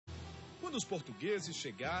Quando os portugueses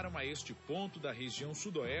chegaram a este ponto da região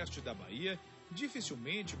sudoeste da Bahia,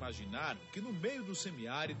 dificilmente imaginaram que no meio do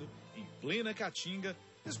semiárido, em plena Caatinga,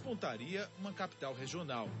 despontaria uma capital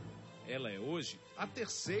regional. Ela é hoje a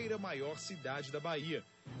terceira maior cidade da Bahia.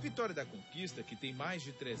 Vitória da Conquista, que tem mais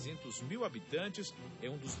de 300 mil habitantes, é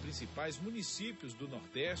um dos principais municípios do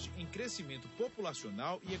Nordeste em crescimento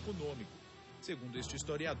populacional e econômico. Segundo este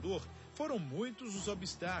historiador, foram muitos os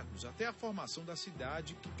obstáculos até a formação da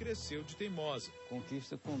cidade, que cresceu de teimosa.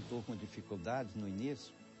 Conquista contou com dificuldades no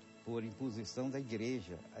início por imposição da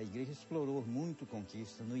igreja. A igreja explorou muito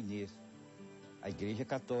Conquista no início. A igreja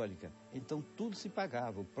católica. Então tudo se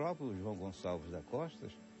pagava. O próprio João Gonçalves da Costa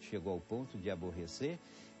chegou ao ponto de aborrecer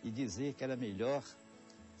e dizer que era melhor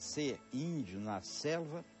ser índio na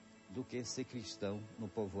selva do que ser cristão no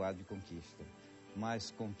povoado de Conquista.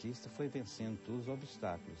 Mas Conquista foi vencendo todos os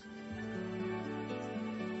obstáculos.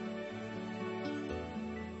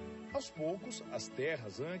 Aos poucos, as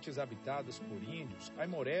terras antes habitadas por índios,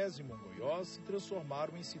 aimorés e mongoiós, se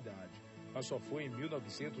transformaram em cidade. Mas só foi em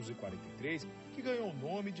 1943 que ganhou o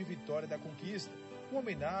nome de Vitória da Conquista, uma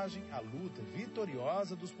homenagem à luta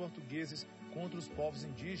vitoriosa dos portugueses contra os povos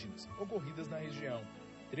indígenas ocorridas na região.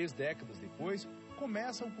 3 décadas depois,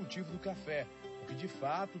 começa o cultivo do café, o que de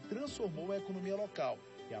fato transformou a economia local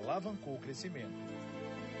e alavancou o crescimento.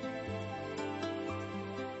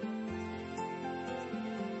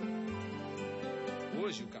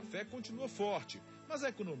 Hoje o café continua forte, mas a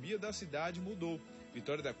economia da cidade mudou.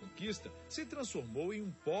 Vitória da Conquista se transformou em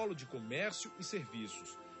um polo de comércio e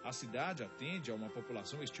serviços. A cidade atende a uma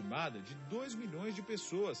população estimada de 2 milhões de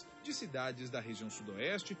pessoas, de cidades da região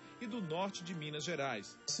sudoeste e do norte de Minas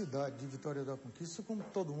Gerais. A cidade de Vitória da Conquista, como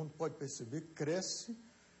todo mundo pode perceber, cresce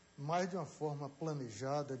mais de uma forma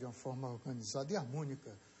planejada, de uma forma organizada e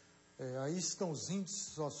harmônica. Aí estão os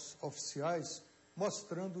índices oficiais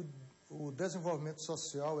mostrando o desenvolvimento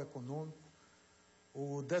social, econômico,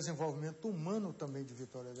 o desenvolvimento humano também de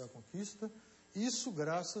Vitória da Conquista, isso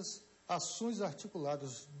graças a ações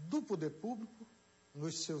articuladas do poder público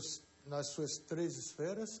nas suas 3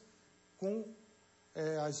 esferas, com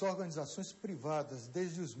as organizações privadas,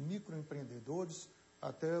 desde os microempreendedores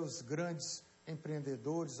até os grandes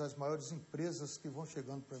empreendedores, as maiores empresas que vão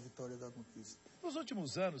chegando para a Vitória da Conquista. Nos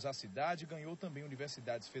últimos anos, a cidade ganhou também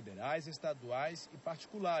universidades federais, estaduais e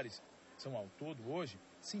particulares. São ao todo hoje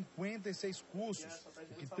 56 cursos,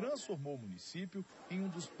 o que transformou o município em um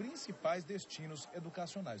dos principais destinos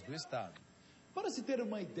educacionais do estado. Para se ter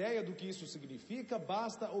uma ideia do que isso significa,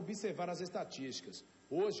 basta observar as estatísticas.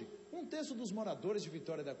 Hoje, 1/3 dos moradores de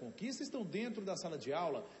Vitória da Conquista estão dentro da sala de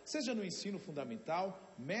aula, seja no ensino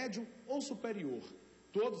fundamental, médio ou superior.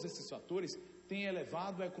 Todos esses fatores têm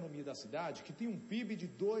elevado a economia da cidade, que tem um PIB de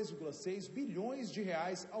 2,6 bilhões de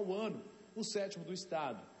reais ao ano, o 7º do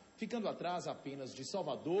estado, ficando atrás apenas de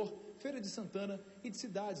Salvador, Feira de Santana e de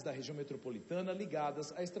cidades da região metropolitana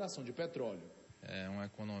ligadas à extração de petróleo. É uma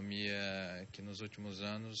economia que nos últimos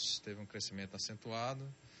anos teve um crescimento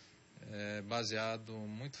acentuado, baseado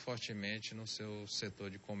muito fortemente no seu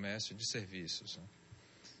setor de comércio e de serviços.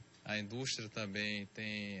 A indústria também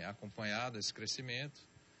tem acompanhado esse crescimento,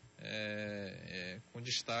 com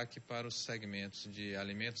destaque para os segmentos de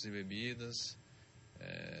alimentos e bebidas,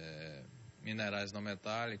 minerais não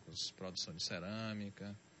metálicos, produção de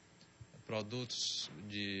cerâmica, produtos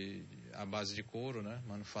à base de couro,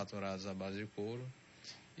 manufaturados à base de couro,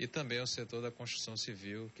 e também o setor da construção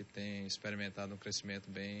civil, que tem experimentado um crescimento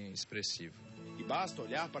bem expressivo. E basta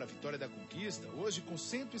olhar para a Vitória da Conquista, hoje com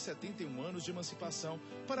 171 anos de emancipação,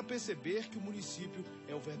 para perceber que o município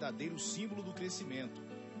é o verdadeiro símbolo do crescimento.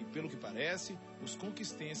 E pelo que parece, os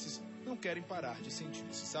conquistenses não querem parar de sentir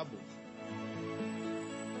esse sabor.